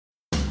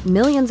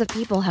Millions of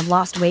people have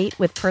lost weight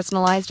with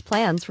personalized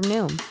plans from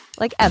Noom.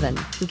 Like Evan,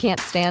 who can't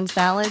stand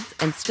salads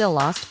and still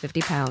lost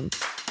 50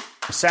 pounds.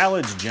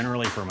 Salads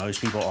generally for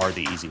most people are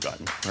the easy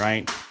button,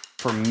 right?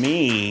 For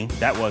me,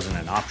 that wasn't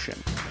an option.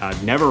 I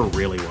never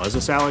really was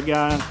a salad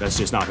guy. That's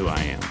just not who I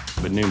am.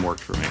 But Noom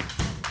worked for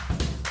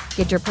me.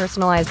 Get your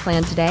personalized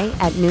plan today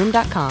at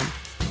Noom.com.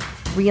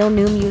 Real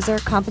Noom user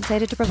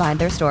compensated to provide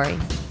their story.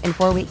 In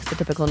 4 weeks, the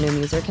typical Noom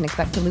user can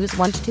expect to lose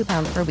 1 to 2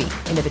 pounds per week.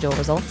 Individual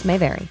results may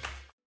vary.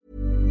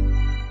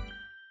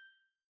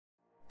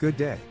 Good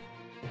day.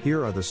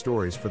 Here are the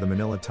stories for the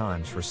Manila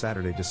Times for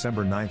Saturday,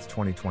 December 9,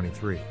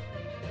 2023.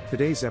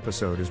 Today's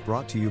episode is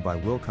brought to you by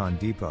Wilcon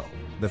Depot,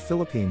 the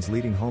Philippines'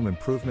 leading home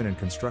improvement and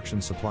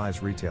construction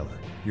supplies retailer,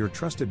 your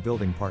trusted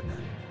building partner.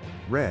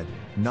 Red,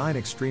 9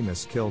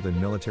 extremists killed in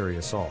military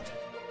assault.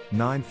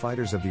 9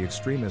 fighters of the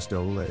extremist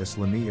Ola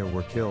Islamiyah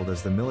were killed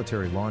as the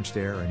military launched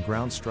air and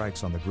ground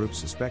strikes on the group's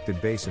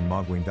suspected base in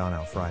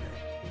Maguindanao Friday.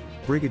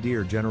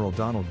 Brigadier General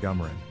Donald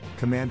Gumaran,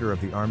 commander of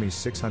the Army's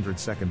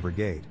 602nd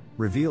Brigade,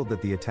 revealed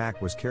that the attack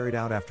was carried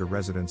out after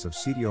residents of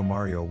Sitio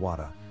Mario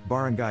Wada,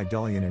 Barangay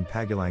Dulyan in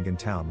Pagulangan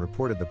town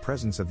reported the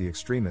presence of the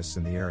extremists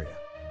in the area.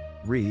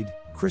 Read,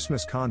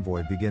 Christmas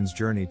convoy begins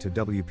journey to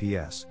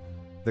WPS.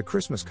 The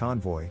Christmas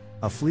convoy,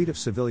 a fleet of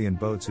civilian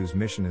boats whose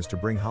mission is to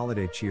bring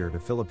holiday cheer to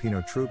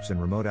Filipino troops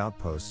in remote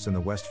outposts in the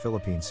West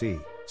Philippine Sea,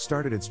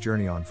 started its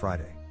journey on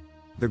Friday.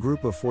 The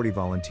group of 40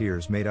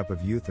 volunteers made up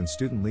of youth and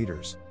student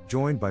leaders,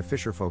 joined by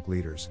fisherfolk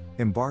leaders,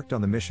 embarked on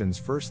the mission's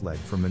first leg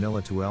from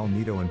Manila to El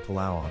Nido and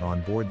Palawan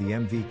on board the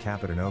MV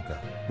Kapitanoka,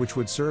 which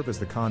would serve as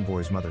the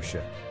convoy's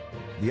mothership.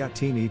 The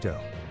Atin Ito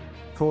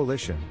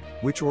Coalition,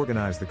 which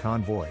organized the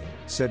convoy,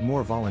 said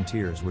more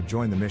volunteers would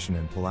join the mission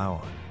in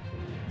Palawan.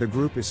 The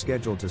group is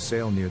scheduled to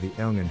sail near the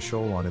Eungan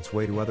Shoal on its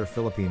way to other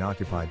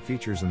Philippine-occupied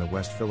features in the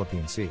West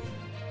Philippine Sea.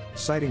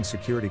 Citing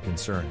security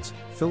concerns,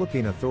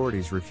 Philippine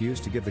authorities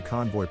refused to give the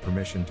convoy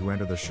permission to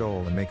enter the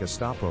shoal and make a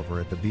stopover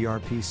at the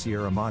BRP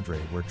Sierra Madre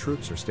where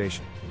troops are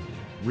stationed.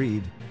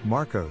 Read,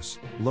 Marcos,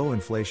 low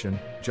inflation,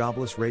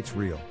 jobless rates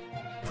real.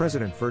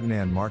 President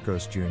Ferdinand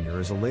Marcos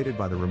Jr. is elated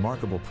by the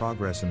remarkable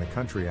progress in the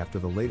country after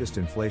the latest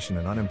inflation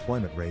and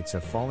unemployment rates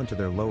have fallen to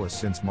their lowest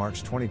since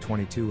March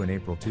 2022 and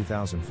April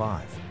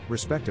 2005,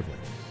 respectively.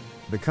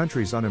 The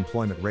country's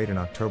unemployment rate in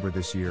October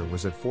this year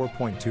was at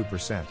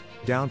 4.2%,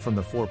 down from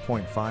the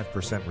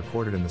 4.5%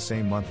 recorded in the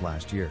same month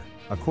last year,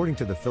 according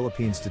to the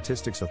Philippine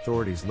Statistics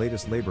Authority's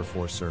latest labor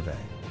force survey.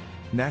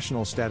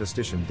 National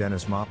statistician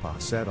Dennis Mapa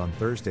said on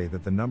Thursday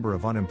that the number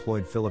of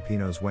unemployed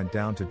Filipinos went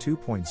down to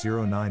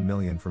 2.09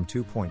 million from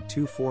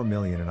 2.24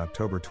 million in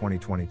October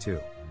 2022.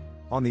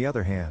 On the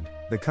other hand,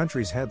 the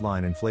country's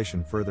headline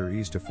inflation further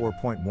eased to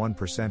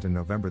 4.1% in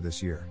November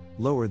this year,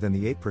 lower than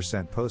the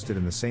 8% posted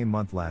in the same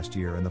month last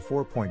year and the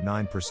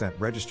 4.9%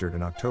 registered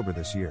in October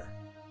this year.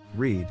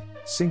 Read,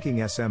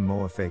 sinking SM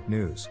MOA fake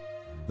news.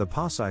 The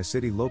Pasay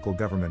City local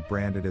government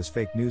branded as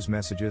fake news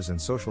messages and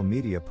social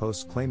media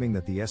posts claiming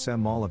that the SM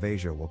Mall of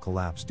Asia will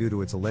collapse due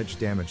to its alleged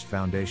damaged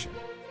foundation.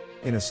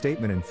 In a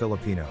statement in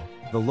Filipino,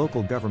 the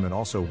local government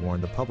also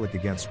warned the public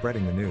against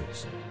spreading the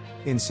news.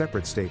 In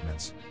separate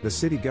statements, the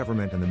city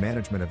government and the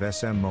management of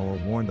SM MOA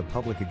warned the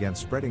public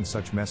against spreading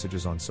such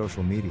messages on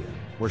social media,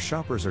 where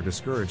shoppers are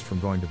discouraged from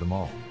going to the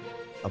mall.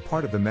 A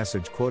part of the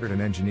message quoted an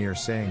engineer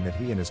saying that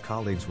he and his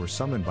colleagues were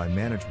summoned by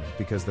management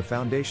because the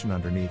foundation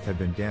underneath had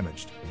been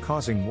damaged,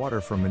 causing water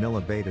from Manila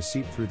Bay to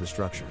seep through the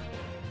structure.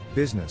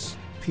 Business,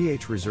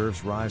 PH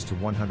reserves rise to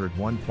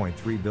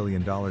 $101.3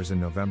 billion in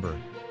November.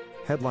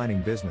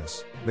 Headlining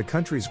business, the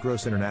country's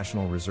gross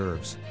international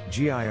reserves,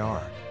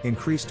 GIR,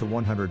 increased to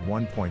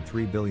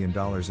 $101.3 billion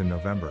in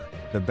November,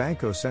 the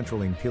Bangko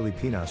Sentraling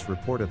Pilipinas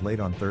reported late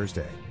on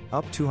Thursday,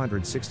 up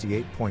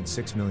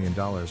 $268.6 million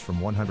from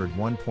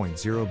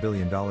 $101.0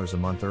 billion a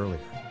month earlier.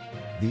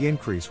 The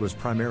increase was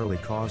primarily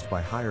caused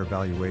by higher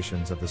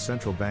valuations of the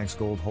central bank's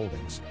gold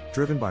holdings,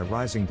 driven by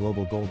rising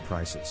global gold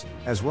prices,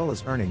 as well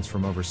as earnings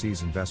from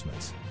overseas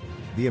investments.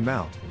 The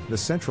amount, the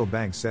central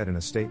bank said in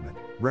a statement,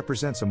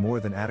 represents a more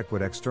than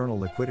adequate external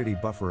liquidity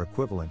buffer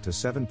equivalent to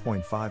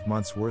 7.5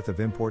 months' worth of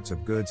imports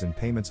of goods and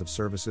payments of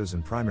services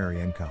and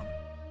primary income.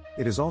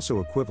 It is also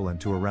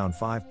equivalent to around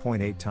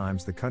 5.8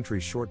 times the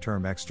country's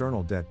short-term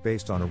external debt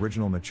based on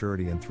original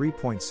maturity and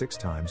 3.6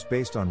 times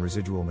based on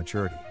residual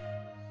maturity.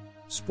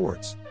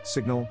 Sports,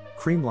 Signal,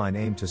 Creamline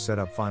aim to set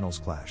up finals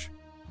clash.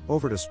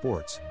 Over to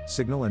sports,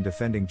 Signal and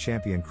defending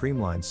champion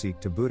Creamline seek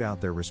to boot out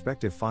their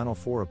respective Final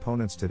Four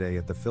opponents today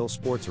at the Phil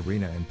Sports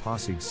Arena in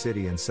Pasig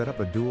City and set up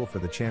a duel for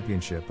the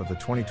championship of the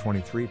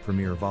 2023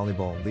 Premier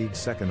Volleyball League's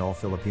second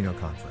All-Filipino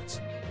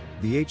Conference.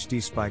 The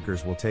HD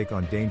Spikers will take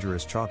on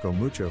dangerous Choco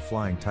Mucho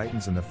Flying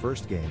Titans in the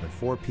first game at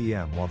 4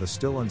 p.m. while the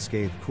still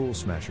unscathed Cool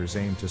Smashers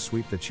aim to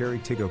sweep the Cherry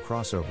Tigo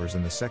Crossovers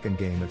in the second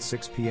game at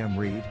 6 p.m.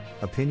 Read,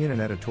 opinion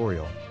and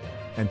editorial.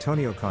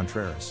 Antonio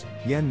Contreras,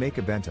 Yen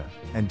Macabenta,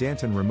 and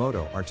Danton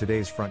Remoto are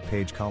today's front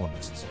page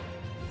columnists.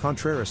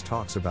 Contreras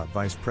talks about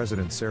Vice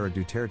President Sara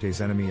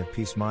Duterte's enemy of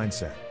peace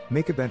mindset.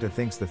 Makabenta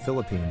thinks the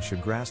Philippines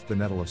should grasp the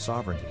nettle of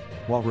sovereignty,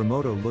 while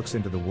Remoto looks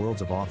into the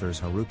worlds of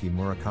authors Haruki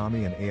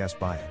Murakami and A.S.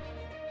 Byatt.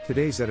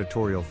 Today's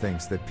editorial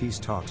thinks that peace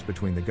talks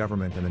between the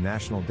government and the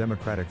National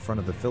Democratic Front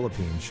of the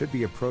Philippines should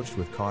be approached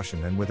with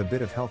caution and with a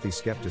bit of healthy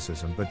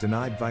skepticism, but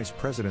denied Vice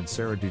President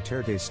Sara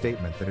Duterte's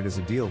statement that it is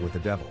a deal with the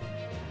devil.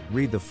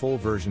 Read the full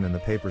version in the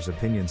paper's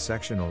opinion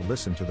section or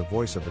listen to the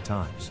voice of the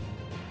Times.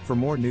 For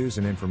more news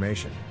and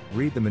information,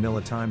 read the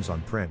Manila Times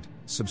on print,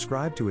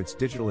 subscribe to its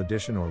digital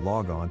edition or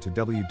log on to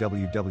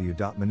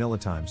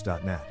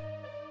www.manilatimes.net.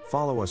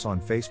 Follow us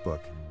on Facebook,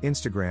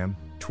 Instagram,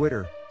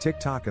 Twitter,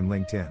 TikTok and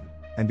LinkedIn,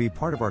 and be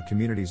part of our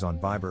communities on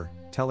Viber,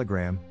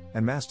 Telegram,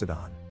 and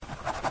Mastodon.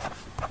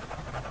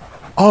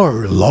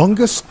 Our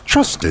longest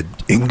trusted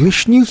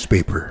English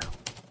newspaper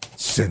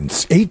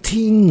since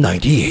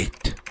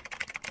 1898.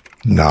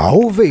 Now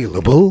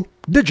available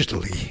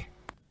digitally.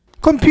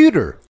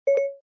 Computer.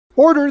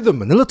 Order the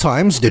Manila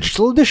Times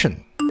Digital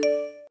Edition.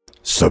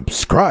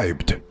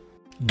 Subscribed.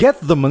 Get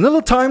the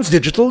Manila Times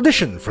Digital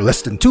Edition for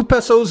less than 2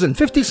 pesos and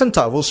 50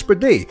 centavos per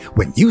day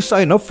when you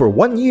sign up for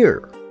 1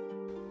 year.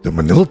 The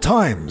Manila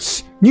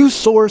Times, news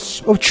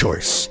source of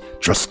choice,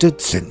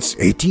 trusted since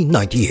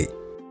 1898.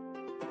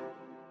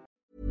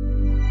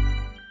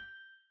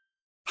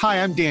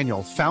 Hi, I'm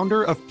Daniel,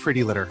 founder of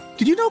Pretty Litter.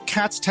 Did you know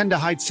cats tend to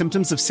hide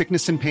symptoms of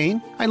sickness and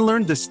pain? I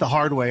learned this the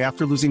hard way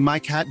after losing my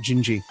cat,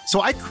 Gingy. So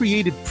I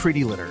created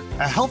Pretty Litter,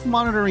 a health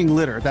monitoring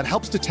litter that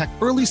helps detect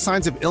early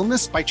signs of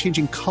illness by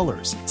changing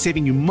colors,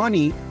 saving you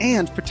money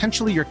and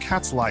potentially your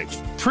cat's life.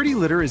 Pretty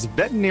Litter is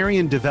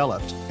veterinarian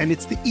developed, and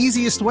it's the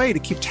easiest way to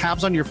keep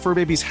tabs on your fur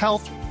baby's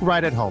health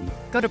right at home.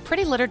 Go to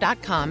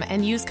prettylitter.com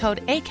and use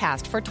code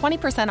ACAST for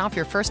 20% off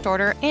your first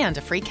order and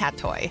a free cat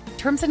toy.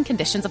 Terms and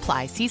conditions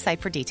apply. See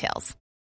site for details.